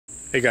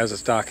Hey guys,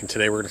 it's Doc, and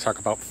today we're going to talk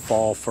about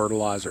fall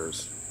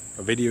fertilizers.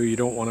 A video you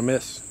don't want to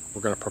miss. We're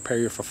going to prepare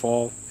you for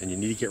fall, and you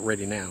need to get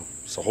ready now.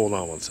 So hold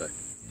on one sec.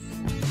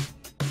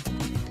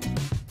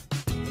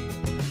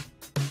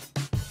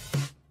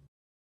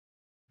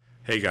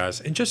 Hey guys,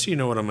 and just so you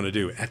know what I'm going to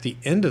do, at the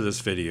end of this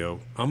video,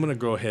 I'm going to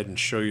go ahead and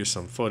show you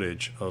some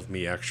footage of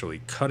me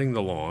actually cutting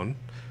the lawn,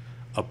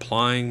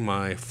 applying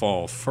my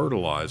fall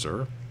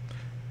fertilizer,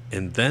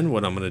 and then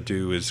what I'm going to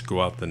do is go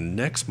out the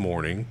next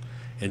morning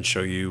and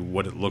show you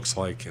what it looks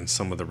like and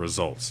some of the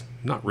results.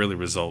 Not really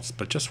results,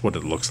 but just what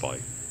it looks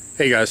like.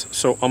 Hey guys,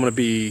 so I'm going to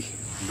be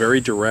very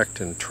direct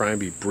and try and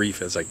be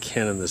brief as I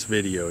can in this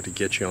video to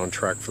get you on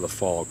track for the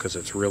fall, because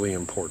it's really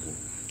important.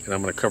 And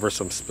I'm going to cover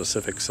some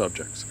specific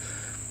subjects.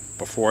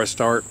 Before I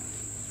start,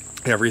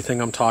 everything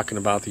I'm talking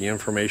about, the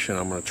information,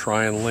 I'm going to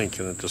try and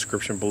link in the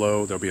description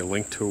below. There'll be a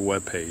link to a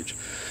web page.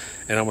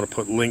 And I'm going to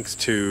put links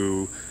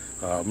to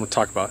I'm going to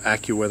talk about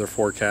AccuWeather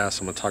forecasts.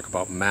 I'm going to talk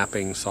about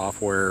mapping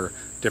software,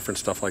 different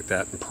stuff like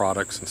that, and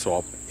products. And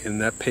so in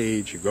that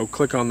page, you go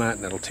click on that,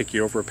 and it'll take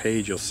you over a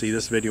page. You'll see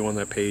this video on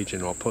that page,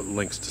 and I'll put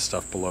links to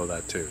stuff below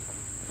that too.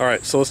 All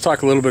right, so let's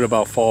talk a little bit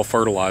about fall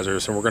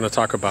fertilizers, and we're going to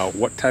talk about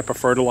what type of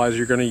fertilizer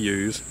you're going to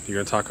use. You're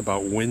going to talk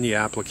about when the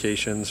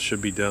applications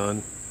should be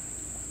done.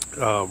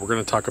 We're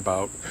going to talk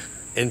about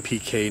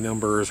NPK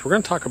numbers. We're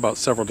going to talk about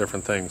several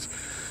different things.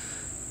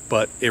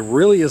 But it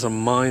really is a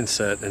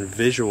mindset and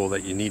visual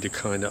that you need to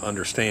kind of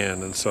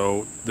understand. And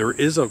so there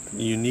is a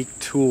unique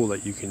tool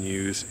that you can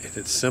use. If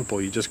it's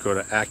simple, you just go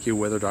to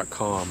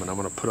AccuWeather.com, and I'm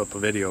going to put up a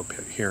video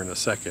here in a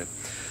second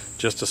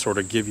just to sort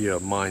of give you a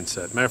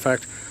mindset. Matter of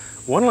fact,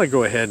 why don't I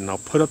go ahead and I'll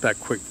put up that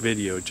quick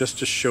video just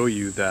to show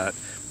you that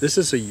this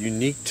is a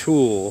unique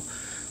tool.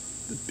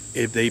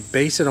 If they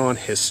base it on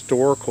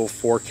historical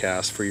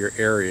forecasts for your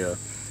area,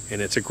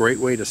 and it's a great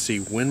way to see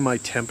when my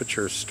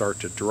temperatures start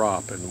to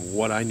drop and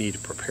what I need to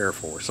prepare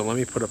for. So let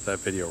me put up that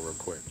video real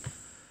quick.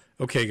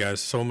 Okay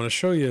guys, so I'm going to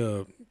show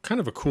you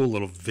kind of a cool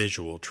little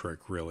visual trick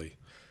really.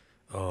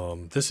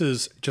 This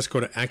is, just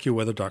go to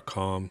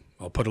AccuWeather.com.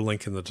 I'll put a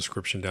link in the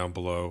description down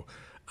below.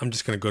 I'm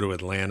just going to go to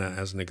Atlanta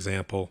as an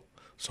example.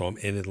 So I'm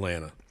in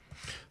Atlanta.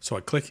 So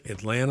I click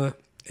Atlanta,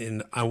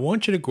 and I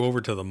want you to go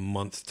over to the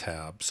month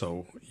tab.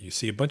 So you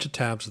see a bunch of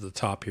tabs at the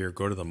top here.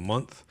 Go to the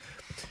month.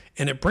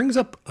 And it brings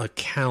up a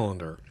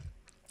calendar.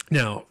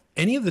 Now,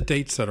 any of the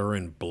dates that are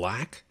in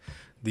black,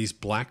 these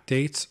black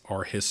dates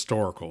are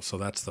historical, so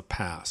that's the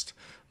past.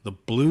 The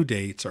blue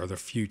dates are the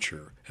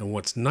future. And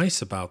what's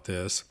nice about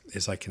this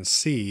is I can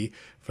see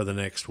for the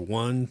next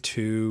 1,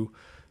 2,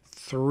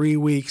 3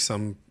 weeks,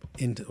 the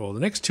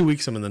next 2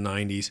 weeks I'm in the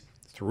 90s.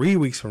 3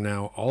 weeks from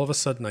now, all of a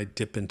sudden I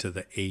dip into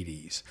the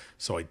 80s.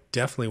 So I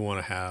definitely want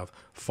to have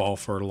fall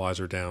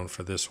fertilizer down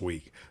for this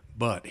week.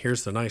 But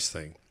here's the nice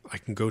thing. I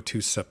can go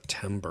to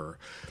September,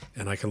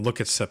 and I can look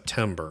at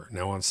September.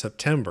 Now on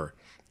September,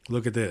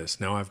 look at this.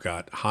 Now I've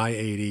got high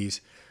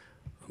 80s,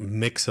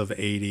 mix of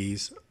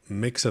 80s,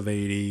 mix of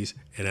 80s,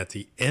 and at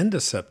the end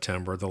of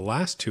September, the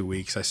last 2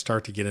 weeks, I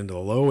start to get into the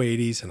low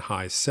 80s and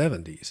high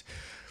 70s.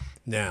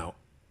 Now,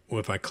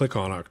 if I click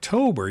on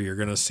October, you're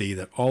going to see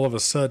that all of a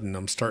sudden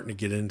I'm starting to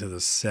get into the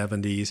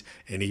 70s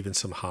and even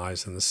some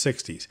highs in the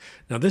 60s.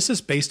 Now, this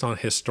is based on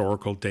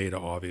historical data,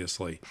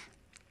 obviously,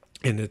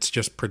 and it's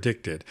just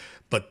predicted.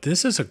 But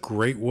this is a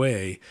great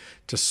way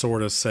to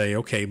sort of say,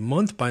 okay,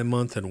 month by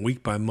month and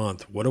week by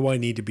month, what do I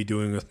need to be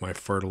doing with my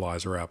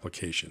fertilizer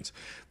applications?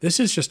 This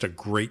is just a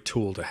great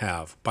tool to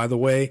have. By the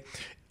way,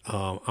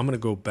 I'm going to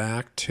go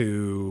back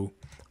to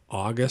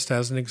August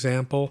as an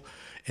example.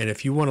 And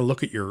if you want to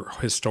look at your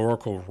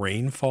historical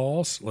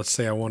rainfalls, let's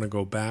say I want to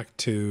go back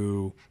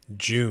to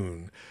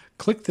June,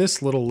 click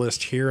this little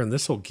list here, and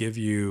this will give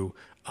you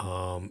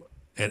an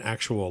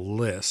actual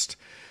list.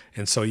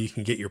 And so you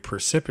can get your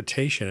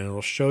precipitation, and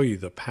it'll show you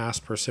the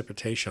past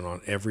precipitation on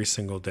every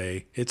single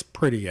day. It's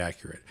pretty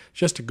accurate.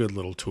 Just a good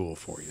little tool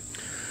for you.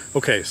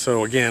 Okay,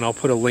 so again, I'll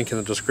put a link in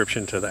the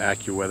description to the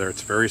AccuWeather.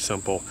 It's very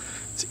simple.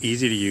 It's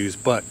easy to use,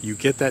 but you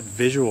get that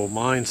visual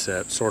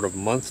mindset sort of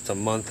month to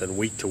month and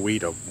week to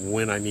week of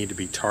when I need to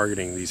be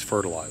targeting these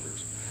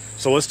fertilizers.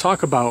 So let's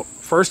talk about,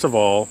 first of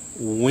all,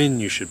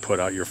 when you should put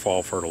out your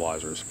fall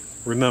fertilizers.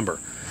 Remember,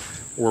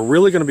 we're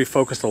really going to be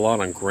focused a lot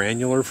on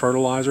granular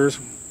fertilizers,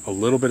 a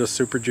little bit of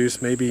super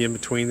juice maybe in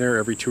between there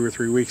every 2 or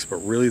 3 weeks, but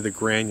really the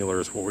granular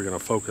is what we're going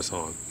to focus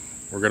on.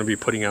 We're going to be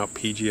putting out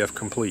PGF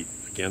Complete.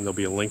 Again, there'll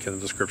be a link in the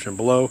description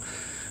below.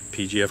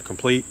 PGF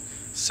Complete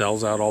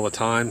sells out all the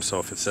time, so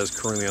if it says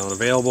currently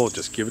unavailable,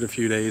 just give it a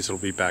few days, it'll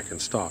be back in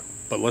stock.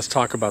 But let's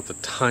talk about the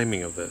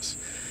timing of this.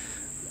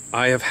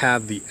 I have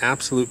had the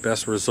absolute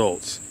best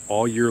results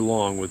all year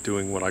long with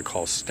doing what I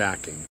call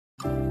stacking.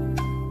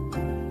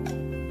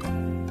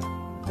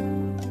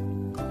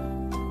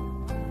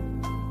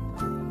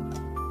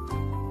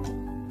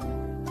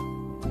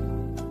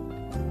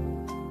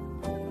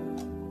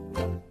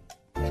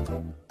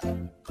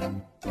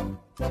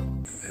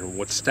 And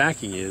what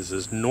stacking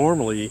is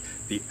normally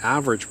the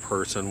average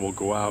person will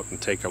go out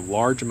and take a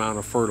large amount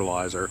of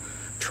fertilizer,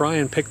 try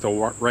and pick the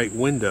right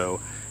window,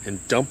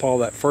 and dump all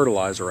that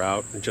fertilizer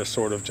out and just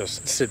sort of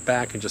just sit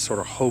back and just sort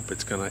of hope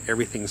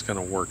everything's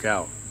gonna work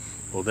out.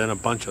 Well, then a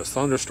bunch of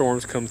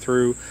thunderstorms come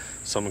through,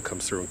 someone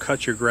comes through and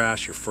cuts your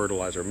grass, your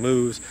fertilizer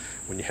moves.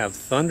 When you have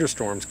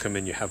thunderstorms come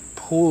in, you have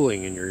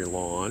pooling in your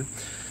lawn,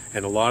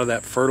 and a lot of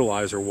that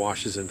fertilizer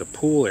washes into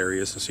pool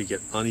areas, and so you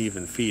get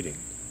uneven feeding.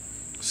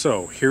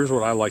 So here's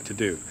what I like to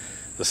do.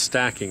 The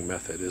stacking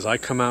method is I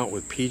come out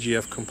with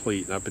PGF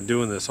Complete, and I've been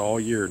doing this all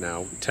year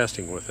now,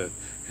 testing with it,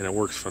 and it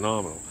works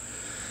phenomenal.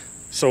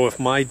 So if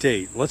my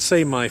date, let's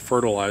say my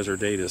fertilizer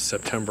date is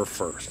September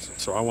 1st,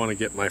 so I want to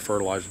get my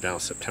fertilizer down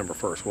September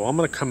 1st. Well, I'm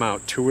going to come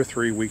out 2 or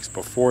 3 weeks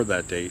before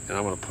that date, and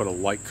I'm going to put a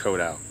light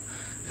coat out.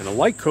 And a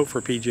light coat for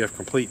PGF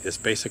Complete is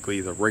basically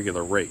the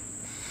regular rate,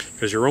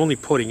 because you're only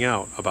putting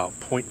out about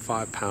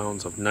 0.5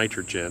 pounds of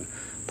nitrogen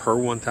per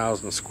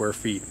 1,000 square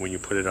feet when you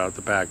put it out at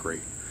the bag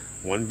rate.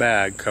 One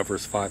bag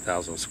covers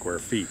 5,000 square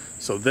feet.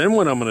 So then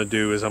what I'm going to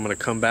do is I'm going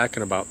to come back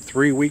in about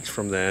 3 weeks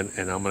from then,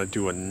 and I'm going to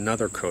do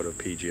another coat of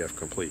PGF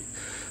Complete.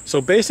 So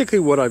basically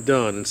what I've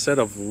done, instead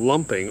of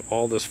lumping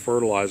all this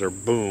fertilizer,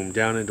 boom,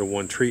 down into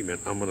one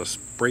treatment, I'm going to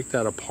break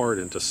that apart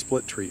into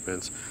split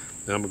treatments.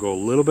 And I'm going to go a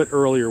little bit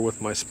earlier with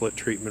my split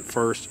treatment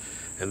first,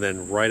 and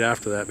then right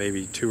after that,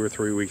 maybe 2 or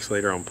 3 weeks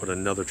later, I'm going to put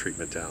another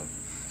treatment down.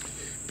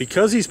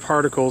 Because these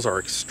particles are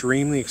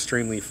extremely,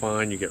 extremely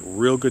fine, you get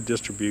real good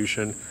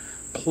distribution.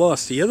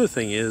 Plus, the other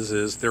thing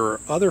is there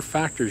are other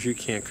factors you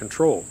can't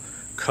control.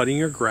 Cutting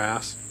your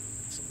grass,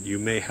 you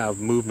may have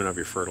movement of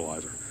your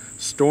fertilizer.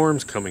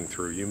 Storms coming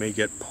through, you may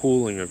get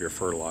pooling of your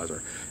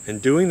fertilizer. And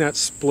doing that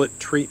split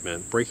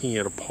treatment, breaking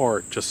it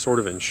apart, just sort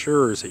of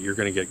ensures that you're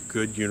going to get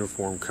good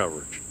uniform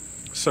coverage.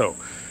 So,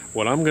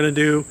 what I'm going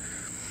to do,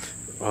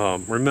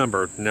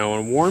 remember, now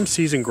on warm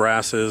season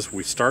grasses,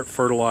 we start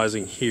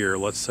fertilizing here,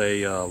 let's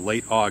say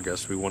late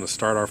August, we want to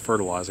start our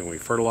fertilizing. We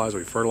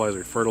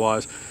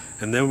fertilize,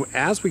 and then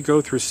as we go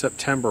through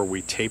September,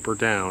 we taper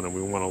down and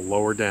we want to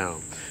lower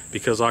down.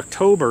 Because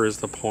October is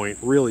the point,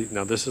 really,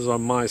 now this is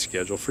on my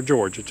schedule for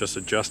Georgia, just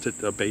adjust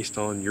it based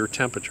on your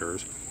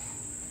temperatures.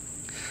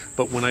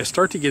 But when I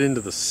start to get into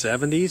the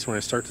 70s, when I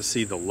start to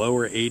see the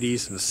lower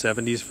 80s and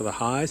 70s for the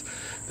highs,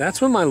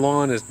 that's when my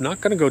lawn is not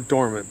going to go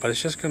dormant, but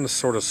it's just going to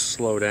sort of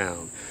slow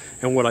down.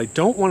 And what I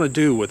don't want to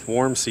do with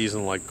warm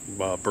season, like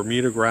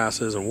Bermuda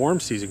grasses and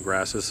warm season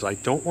grasses, is I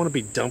don't want to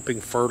be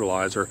dumping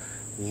fertilizer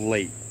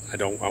late.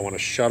 I want to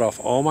shut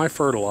off all my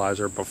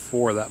fertilizer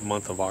before that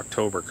month of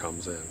October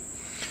comes in.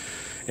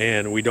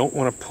 And we don't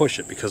want to push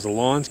it because the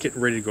lawn's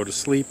getting ready to go to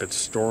sleep. It's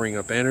storing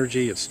up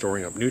energy, it's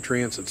storing up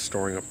nutrients, it's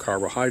storing up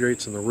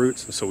carbohydrates in the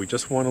roots, and so we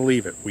just want to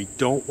leave it. We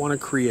don't want to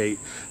create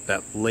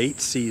that late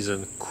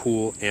season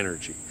cool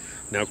energy.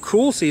 Now,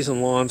 cool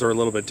season lawns are a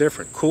little bit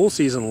different. Cool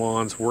season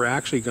lawns, we're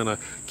actually going to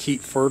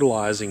keep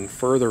fertilizing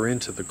further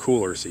into the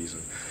cooler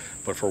season.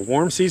 But for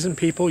warm season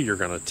people, you're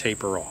going to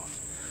taper off.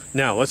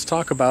 Now, let's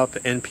talk about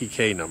the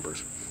NPK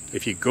numbers.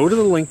 If you go to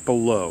the link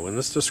below in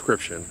this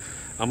description,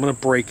 I'm going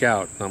to break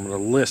out and I'm going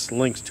to list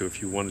links to,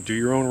 if you want to do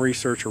your own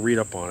research or read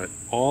up on it,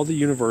 all the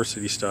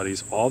university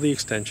studies, all the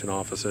extension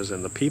offices,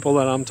 and the people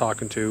that I'm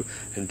talking to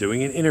and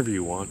doing an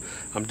interview on.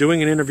 I'm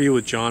doing an interview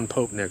with John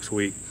Pope next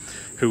week,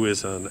 who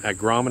is an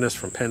agronomist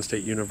from Penn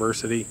State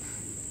University.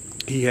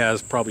 He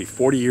has probably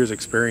 40 years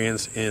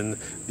experience in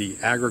the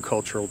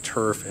agricultural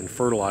turf and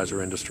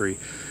fertilizer industry,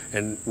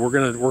 and we're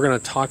gonna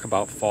talk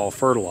about fall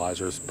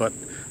fertilizers. But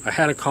I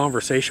had a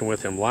conversation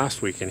with him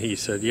last week, and he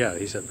said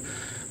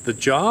the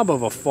job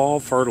of a fall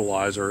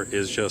fertilizer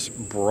is just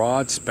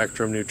broad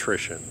spectrum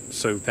nutrition.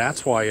 So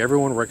that's why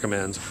everyone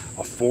recommends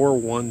a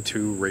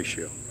 4:1:2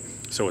 ratio.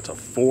 So it's a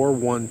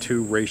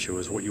 4:1:2 ratio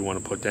is what you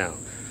want to put down.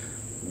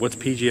 What's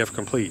PGF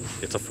Complete?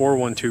 It's a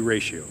 4:1:2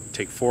 ratio.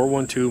 Take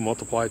 4:1:2,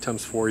 multiply it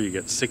times 4, you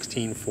get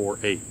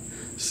 16:4:8.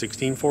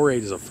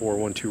 16:4:8 is a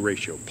 4:1:2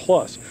 ratio.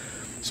 Plus,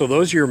 so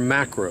those are your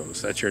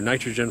macros. That's your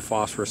nitrogen,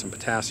 phosphorus, and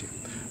potassium.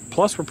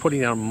 Plus, we're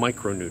putting down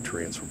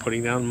micronutrients. We're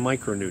putting down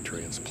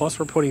micronutrients. Plus,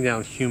 we're putting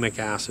down humic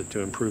acid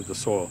to improve the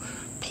soil.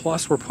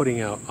 Plus, we're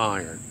putting out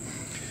iron.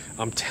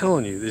 I'm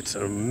telling you, it's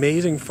an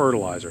amazing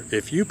fertilizer.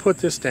 If you put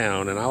this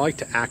down, and I like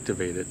to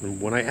activate it,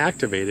 and when I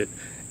activate it,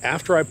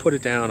 after I put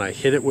it down, I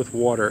hit it with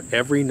water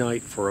every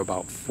night for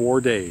about 4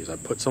 days. I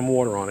put some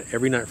water on it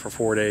every night for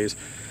 4 days,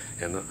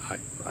 and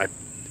I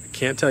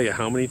can't tell you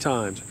how many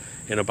times.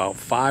 In about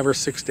 5 or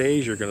 6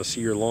 days, you're going to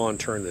see your lawn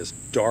turn this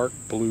dark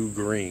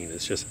blue-green.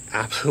 It's just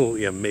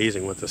absolutely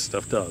amazing what this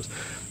stuff does.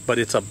 But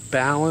it's a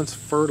balanced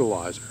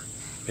fertilizer.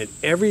 And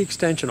every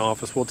extension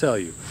office will tell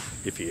you,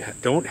 if you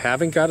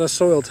haven't got a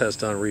soil test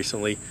done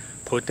recently,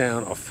 put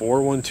down a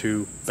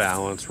 4:1:2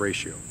 balance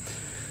ratio.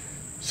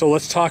 So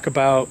let's talk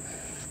about,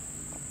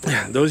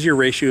 those are your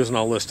ratios, and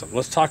I'll list them.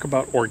 Let's talk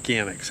about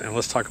organics, and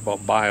let's talk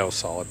about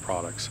biosolid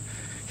products.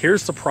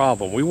 Here's the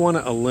problem. We want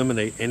to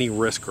eliminate any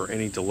risk or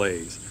any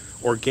delays.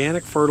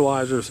 Organic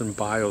fertilizers and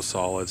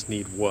biosolids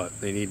need what?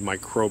 They need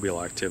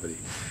microbial activity.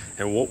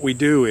 And what we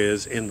do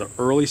is, in the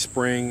early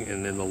spring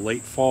and in the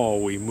late fall,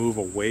 we move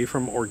away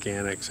from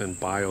organics and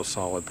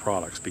biosolid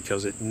products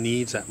because it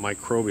needs that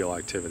microbial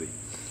activity.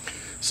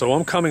 So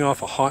I'm coming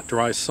off a hot,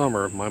 dry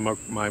summer. My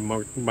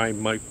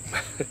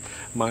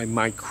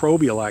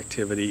microbial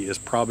activity is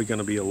probably going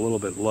to be a little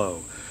bit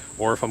low.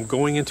 Or if I'm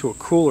going into a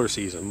cooler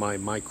season, my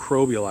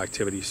microbial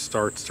activity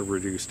starts to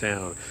reduce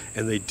down,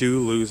 and they do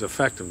lose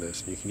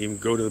effectiveness. You can even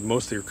go to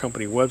most of your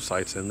company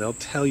websites and they'll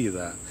tell you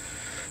that.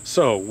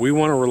 So we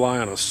want to rely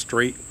on a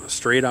straight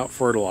out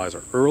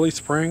fertilizer. Early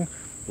spring,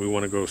 we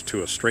want to go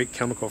to a straight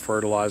chemical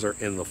fertilizer.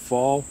 In the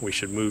fall, we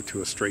should move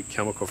to a straight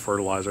chemical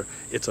fertilizer.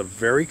 It's a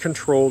very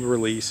controlled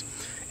release,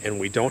 and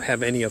we don't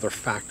have any other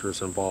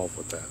factors involved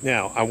with that.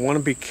 Now, I want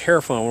to be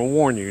careful. I want to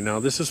warn you.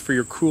 Now, this is for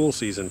your cool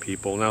season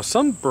people. Now,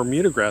 some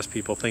Bermuda grass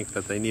people think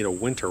that they need a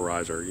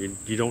winterizer.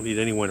 You don't need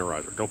any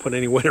winterizer. Don't put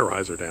any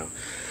winterizer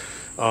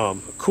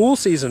down. Cool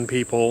season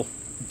people,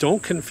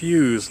 don't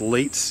confuse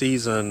late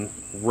season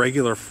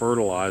regular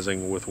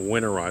fertilizing with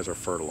winterizer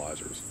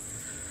fertilizers.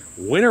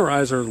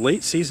 Winterizer,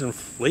 late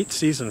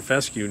season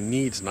fescue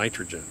needs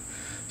nitrogen.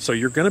 So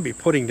you're going to be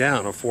putting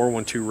down a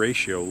 4:1:2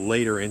 ratio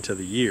later into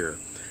the year.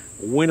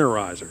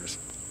 Winterizers.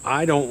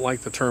 I don't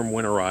like the term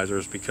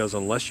winterizers because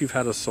unless you've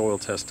had a soil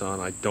test done,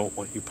 I don't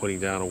want you putting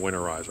down a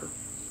winterizer.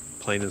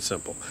 Plain and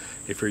simple.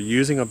 If you're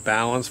using a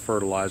balanced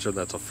fertilizer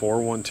that's a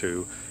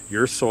 4:1:2,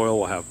 your soil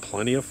will have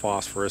plenty of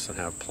phosphorus and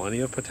have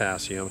plenty of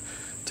potassium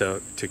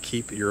to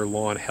keep your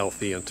lawn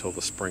healthy until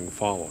the spring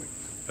following.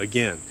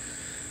 Again,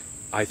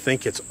 I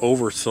think it's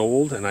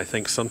oversold, and I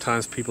think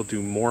sometimes people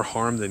do more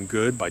harm than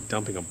good by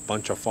dumping a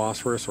bunch of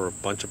phosphorus or a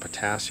bunch of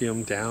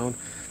potassium down,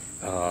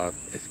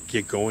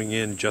 get going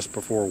in just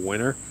before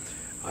winter.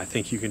 I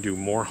think you can do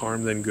more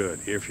harm than good.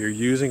 If you're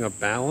using a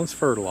balanced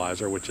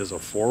fertilizer, which is a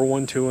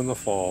 4:1:2 in the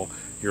fall,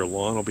 your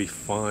lawn will be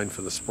fine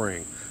for the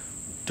spring.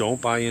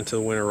 Don't buy into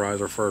the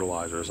winterizer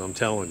fertilizers, I'm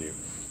telling you.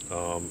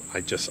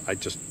 I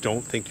just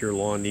don't think your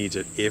lawn needs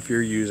it if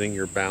you're using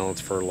your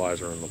balanced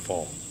fertilizer in the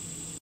fall.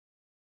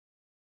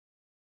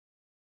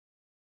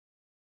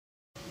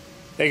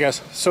 Hey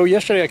guys, so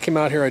yesterday I came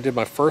out here, I did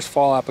my first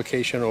fall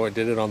application. I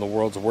did it on the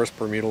world's worst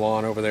Bermuda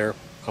lawn over there,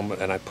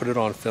 and I put it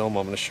on film.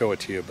 I'm going to show it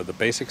to you, but the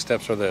basic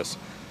steps are this.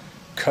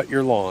 Cut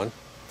your lawn,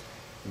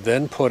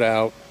 then put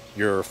out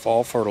your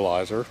fall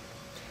fertilizer,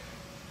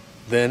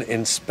 then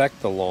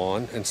inspect the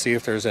lawn and see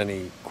if there's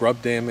any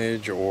grub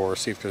damage or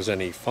see if there's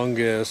any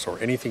fungus or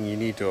anything you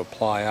need to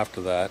apply after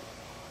that.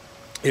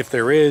 If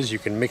there is, you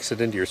can mix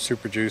it into your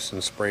super juice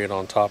and spray it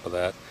on top of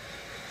that.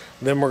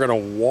 Then we're going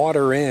to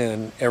water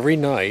in every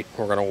night.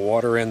 We're going to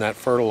water in that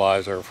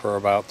fertilizer for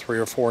about 3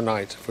 or 4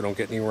 nights if we don't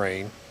get any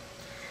rain.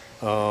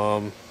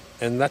 And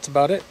that's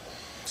about it.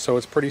 So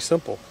it's pretty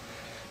simple.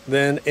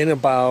 Then in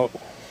about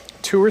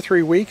 2 or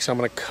 3 weeks, I'm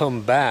going to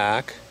come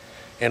back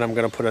and I'm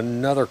going to put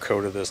another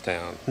coat of this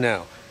down.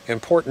 Now,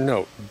 important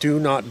note,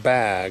 do not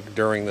bag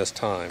during this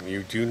time.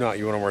 You want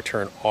to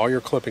return all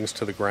your clippings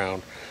to the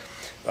ground.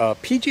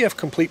 PGF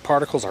complete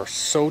particles are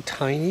so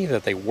tiny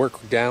that they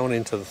work down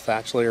into the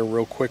thatch layer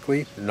real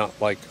quickly, not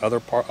like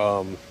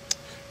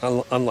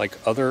unlike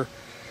other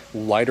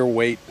lighter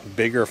weight,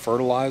 bigger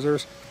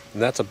fertilizers,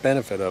 and that's a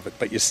benefit of it.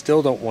 But you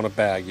still don't want to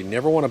bag. You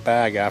never want to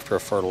bag after a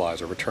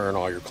fertilizer. Return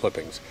all your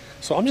clippings.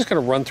 So I'm just going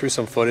to run through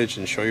some footage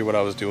and show you what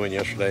I was doing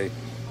yesterday.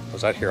 I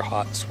was out here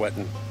hot,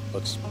 sweating.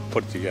 Let's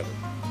put it together.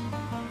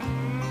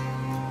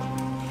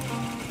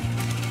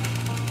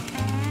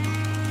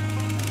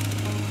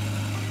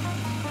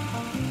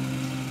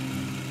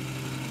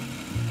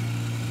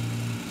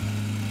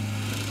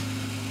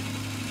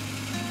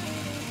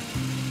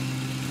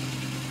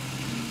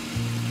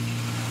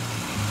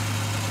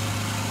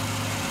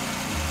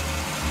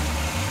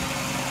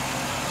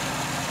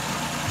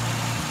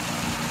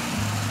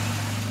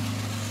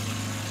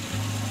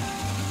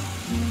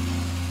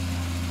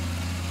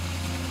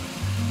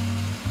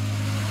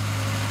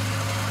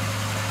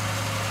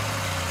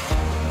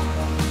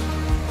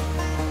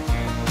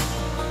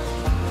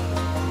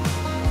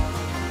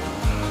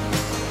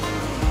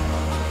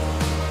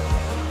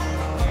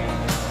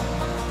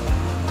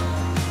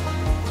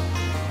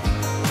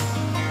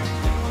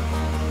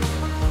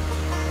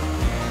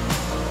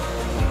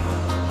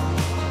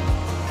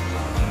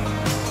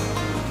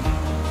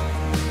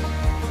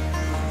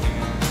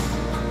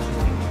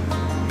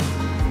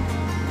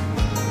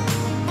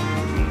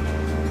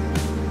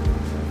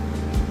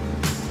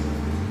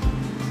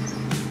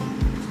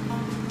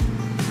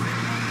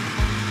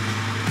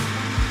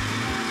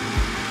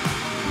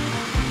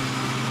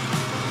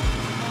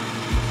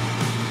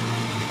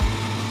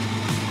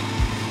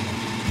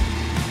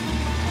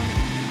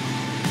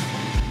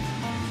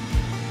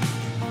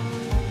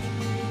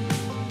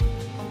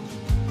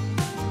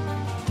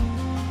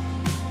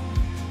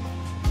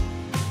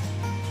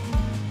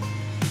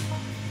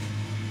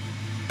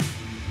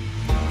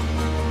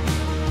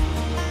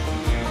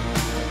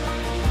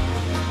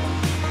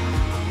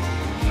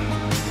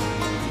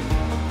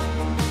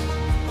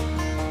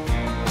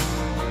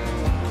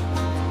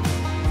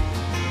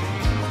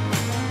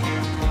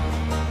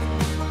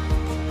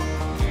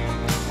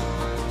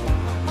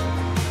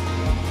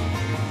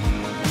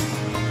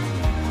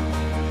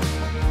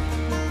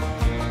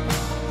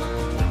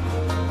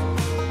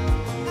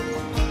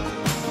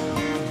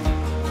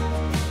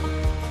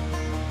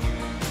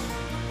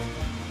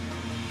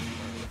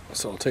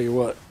 So I'll tell you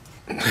what,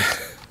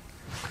 if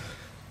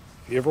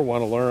you ever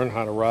want to learn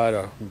how to ride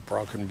a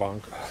bucking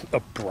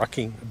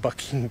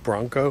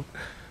bronco,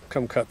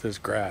 come cut this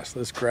grass.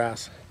 This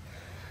grass,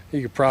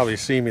 you could probably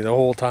see me the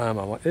whole time.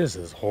 I'm like, this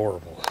is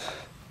horrible.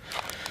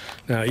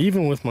 Now,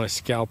 even with my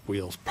scalp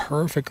wheels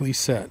perfectly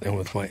set, and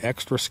with my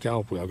extra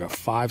scalp wheel, I've got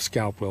 5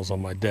 scalp wheels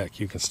on my deck,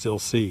 you can still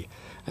see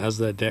as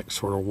that deck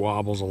sort of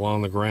wobbles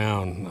along the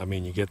ground. I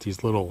mean, you get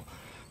these little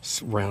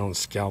round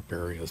scalp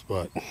areas,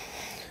 but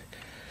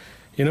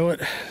you know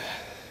what?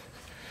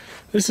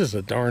 This is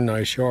a darn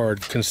nice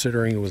yard,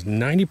 considering it was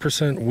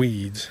 90%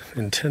 weeds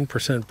and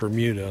 10%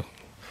 Bermuda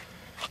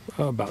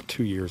about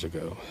 2 years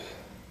ago.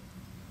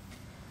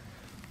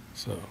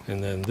 So,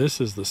 and then this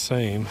is the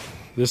same.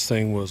 This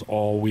thing was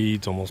all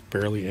weeds, almost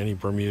barely any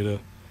Bermuda.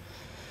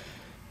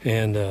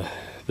 And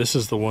this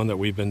is the one that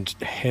we've been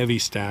heavy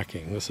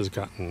stacking. This has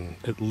gotten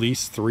at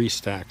least 3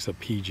 stacks of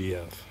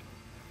PGF.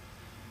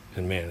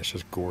 And man, it's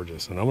just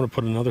gorgeous. And I'm going to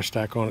put another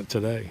stack on it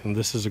today. And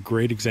this is a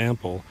great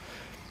example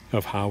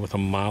of how with a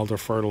milder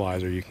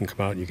fertilizer you can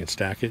come out and you can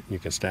stack it, you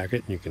can stack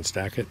it, and you can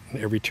stack it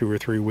every 2 or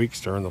 3 weeks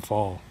during the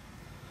fall.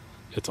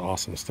 It's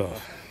awesome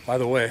stuff. By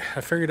the way, I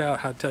figured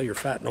out how to tell you're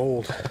fat and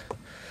old.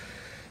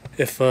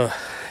 If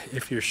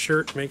your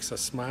shirt makes a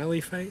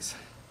smiley face,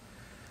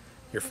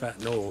 you're fat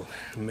and old.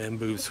 Man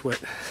boob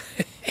sweat.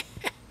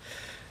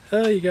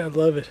 Oh, you gotta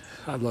love it.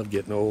 I love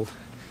getting old.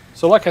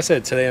 So like I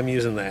said, today I'm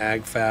using the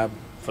Ag Fab.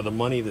 For the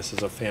money, this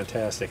is a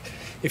fantastic.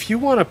 If you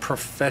want a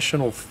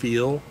professional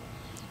feel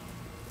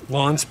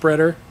lawn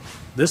spreader,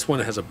 this one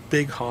has a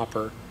big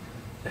hopper.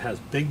 It has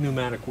big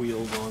pneumatic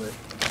wheels on it.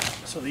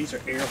 So these are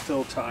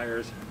air-filled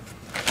tires.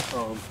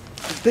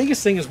 The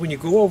biggest thing is when you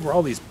go over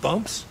all these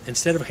bumps,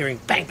 instead of hearing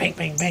bang, bang,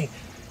 bang, bang,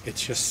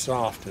 it's just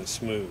soft and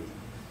smooth.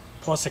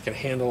 Plus it can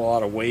handle a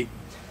lot of weight.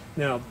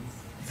 Now,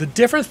 the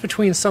difference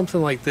between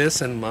something like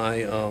this and my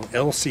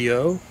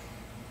LCO,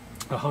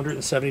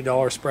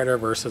 $170 spreader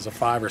versus a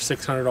 $500 or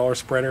 $600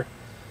 spreader,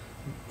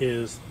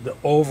 is the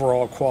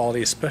overall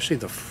quality, especially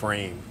the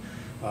frame.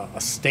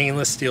 A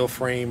stainless steel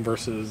frame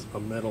versus a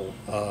metal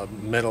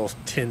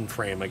tin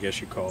frame, I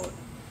guess you call it.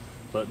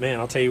 But man,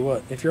 I'll tell you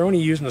what, if you're only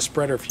using a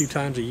spreader a few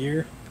times a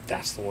year,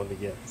 that's the one to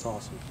get. It's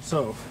awesome.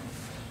 So,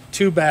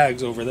 2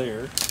 bags over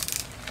there.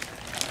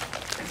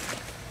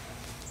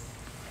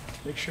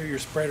 Make sure your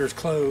spreader's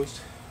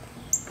closed.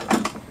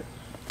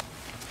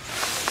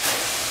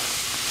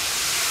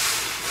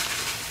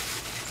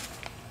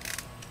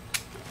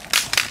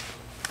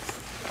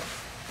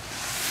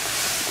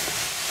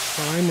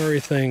 Primary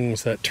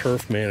things that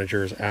turf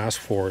managers ask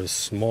for is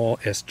small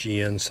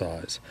SGN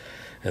size,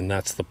 and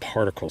that's the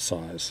particle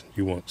size.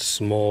 You want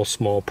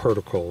small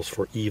particles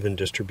for even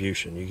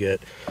distribution. You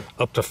get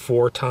up to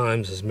 4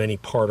 times as many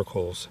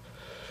particles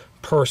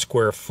per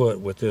square foot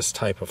with this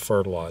type of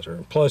fertilizer.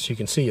 And plus, you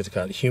can see it's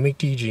got humic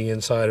DG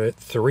inside of it,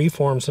 3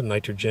 forms of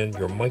nitrogen,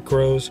 your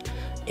micros,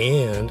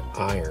 and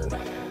iron.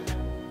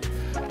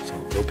 So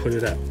go put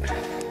it out.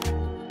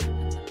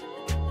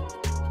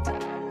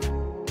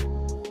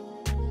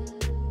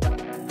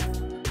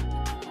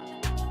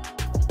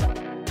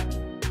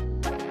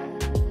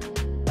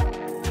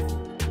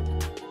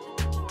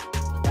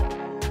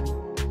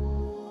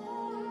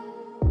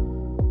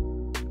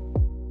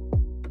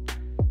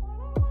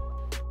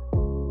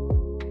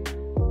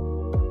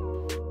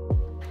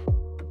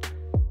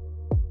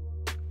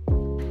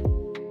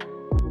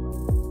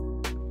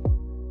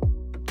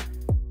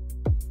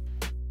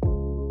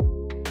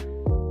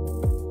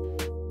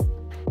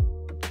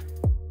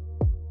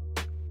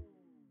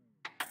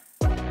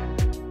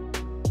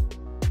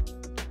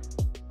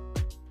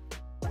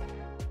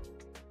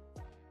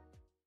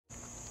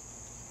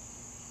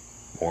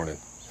 Morning.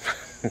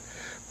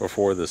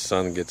 Before the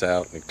sun gets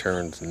out and it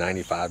turns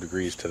 95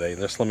 degrees today,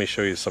 let me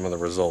show you some of the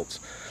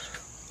results.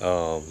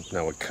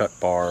 Now we cut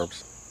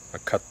barbs. I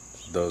cut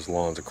those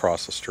lawns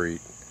across the street,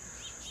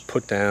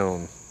 put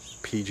down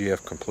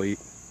PGF complete.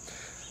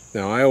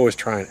 Now I always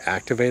try and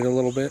activate a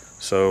little bit,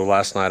 so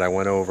last night I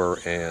went over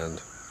and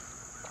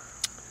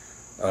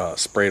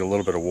sprayed a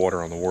little bit of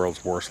water on the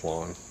world's worst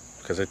lawn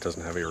because it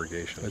doesn't have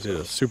irrigation. I did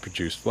a super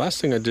juice. The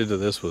last thing I did to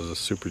this was a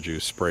super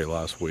juice spray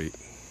last week.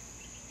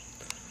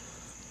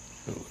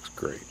 It looks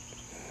great.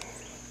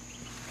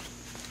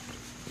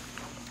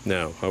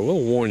 Now, I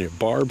will warn you,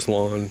 Barb's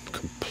lawn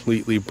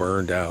completely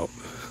burned out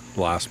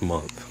last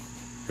month.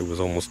 It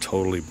was almost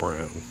totally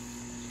brown.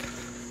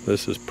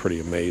 This is pretty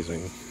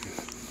amazing.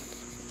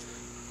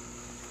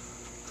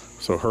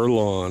 So her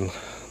lawn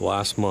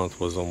last month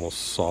was almost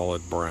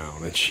solid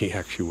brown, and she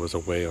actually was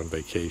away on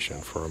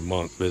vacation for a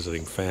month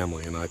visiting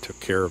family, and I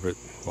took care of it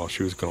while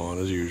she was gone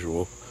as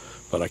usual,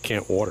 but I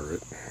can't water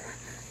it.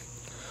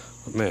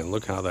 But man,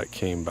 look how that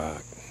came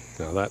back.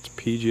 Now that's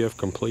PGF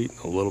complete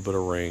and a little bit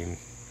of rain.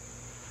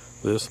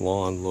 This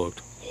lawn looked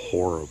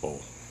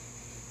horrible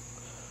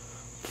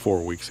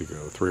 4 weeks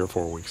ago, 3 or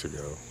 4 weeks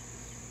ago.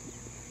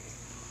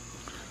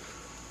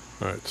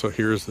 Alright, so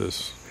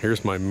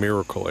here's my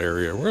miracle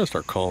area. We're going to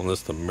start calling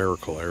this the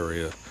miracle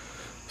area,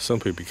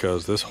 simply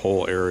because this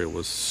whole area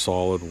was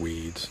solid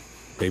weeds.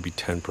 maybe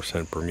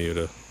 10%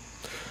 Bermuda.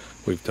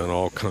 We've done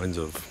all kinds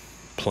of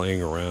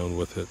playing around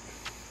with it.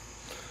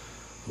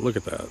 Look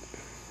at that.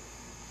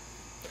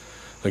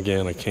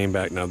 Again, I came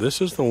back. Now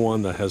this is the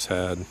one that has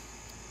had,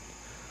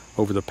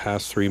 over the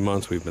past 3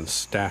 months, we've been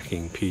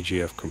stacking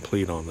PGF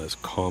Complete on this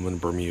common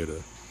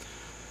Bermuda.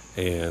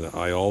 And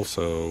I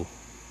also,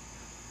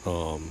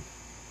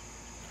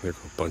 there's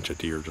a bunch of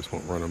deer just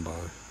went running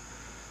by.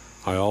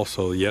 I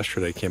also,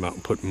 yesterday, came out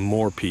and put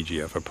more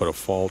PGF. I put a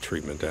fall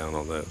treatment down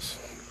on this.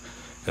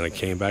 And I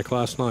came back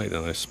last night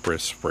and I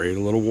sprayed a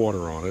little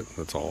water on it.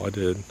 That's all I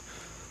did,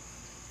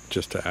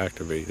 just to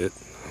activate it.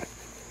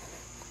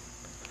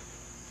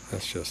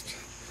 That's just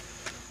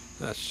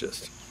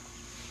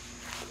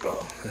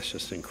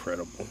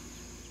incredible.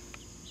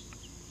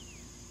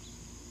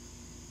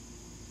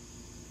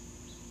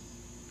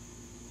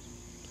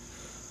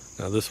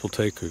 Now this will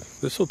take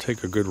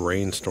a good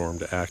rainstorm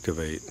to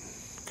activate,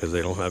 because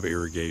they don't have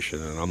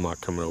irrigation, and I'm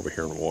not coming over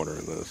here and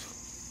watering this.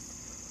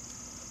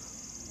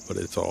 But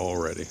it's all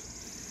ready.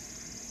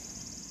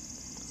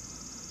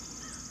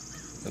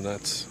 And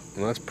that's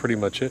pretty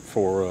much it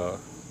for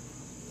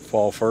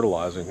fall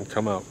fertilizing.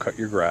 Come out, cut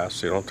your grass,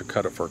 so you don't have to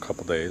cut it for a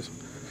couple days.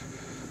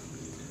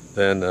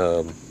 Then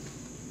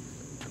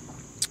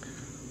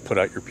put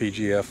out your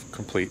PGF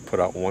Complete, put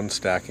out one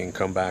stacking,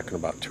 come back in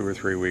about 2 or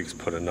 3 weeks,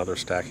 put another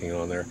stacking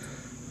on there.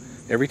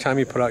 Every time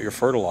you put out your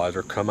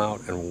fertilizer, come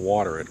out and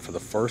water it for the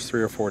first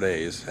 3 or 4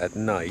 days at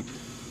night.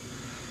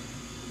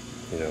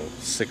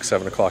 6,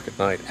 7 o'clock at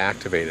night,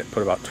 activate it.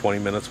 Put about 20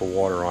 minutes of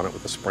water on it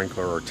with a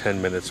sprinkler, or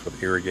 10 minutes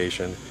with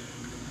irrigation,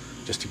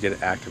 just to get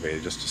it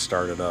activated, just to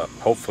start it up.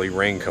 Hopefully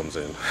rain comes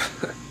in.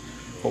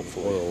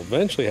 Hopefully. What will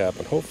eventually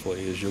happen,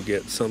 hopefully, is you'll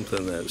get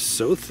something that's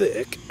so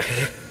thick.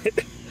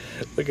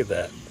 Look at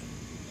that.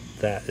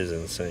 That is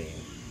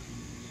insane.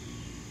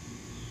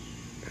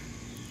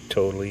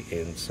 Totally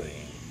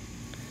insane.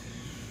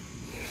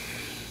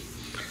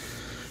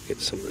 Get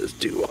some of this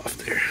dew off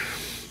there.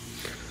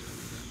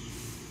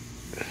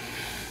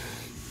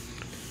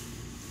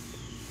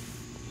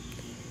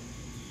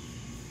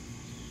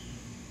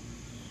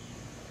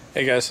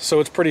 Hey guys, so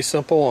it's pretty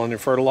simple on your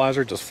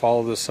fertilizer. Just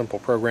follow this simple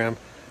program.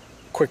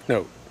 Quick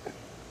note,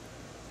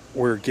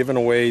 we're giving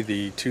away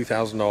the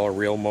 $2,000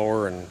 reel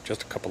mower in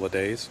just a couple of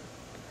days,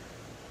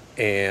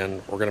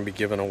 and we're going to be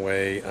giving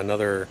away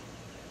another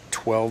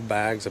 12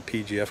 bags of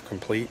PGF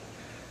Complete,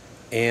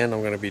 and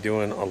I'm going to be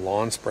doing a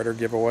lawn spreader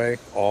giveaway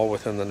all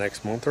within the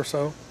next month or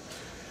so.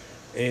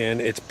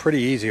 And it's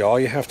pretty easy. All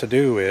you have to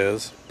do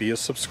is be a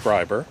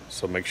subscriber,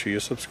 so make sure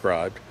you're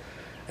subscribed.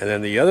 And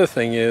then the other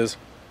thing is,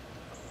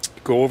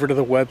 go over to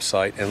the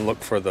website and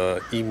look for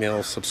the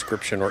email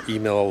subscription or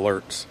email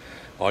alerts.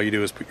 All you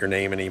do is put your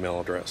name and email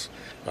address.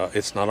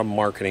 It's not a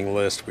marketing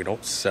list. We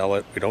don't sell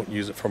it. We don't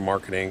use it for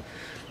marketing.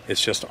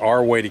 It's just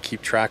our way to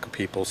keep track of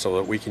people so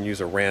that we can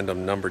use a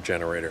random number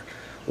generator.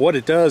 What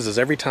it does is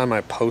every time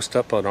I post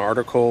up an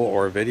article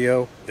or a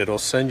video, it'll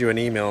send you an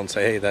email and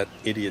say, hey, that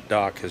idiot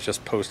doc has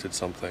just posted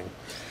something.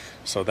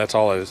 So that's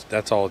all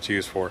it's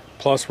used for.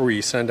 Plus,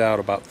 we send out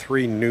about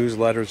 3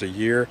 newsletters a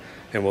year,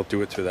 and we'll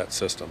do it through that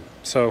system.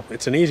 So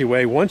it's an easy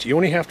way. You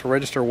only have to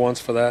register once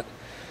for that,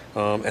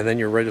 and then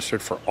you're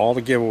registered for all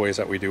the giveaways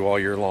that we do all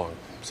year long.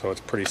 So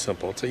it's pretty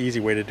simple. It's an easy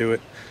way to do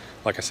it.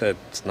 Like I said,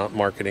 it's not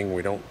marketing.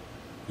 We don't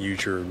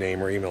use your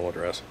name or email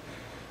address.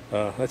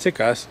 That's it,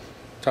 guys.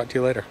 Talk to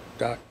you later.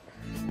 Doc.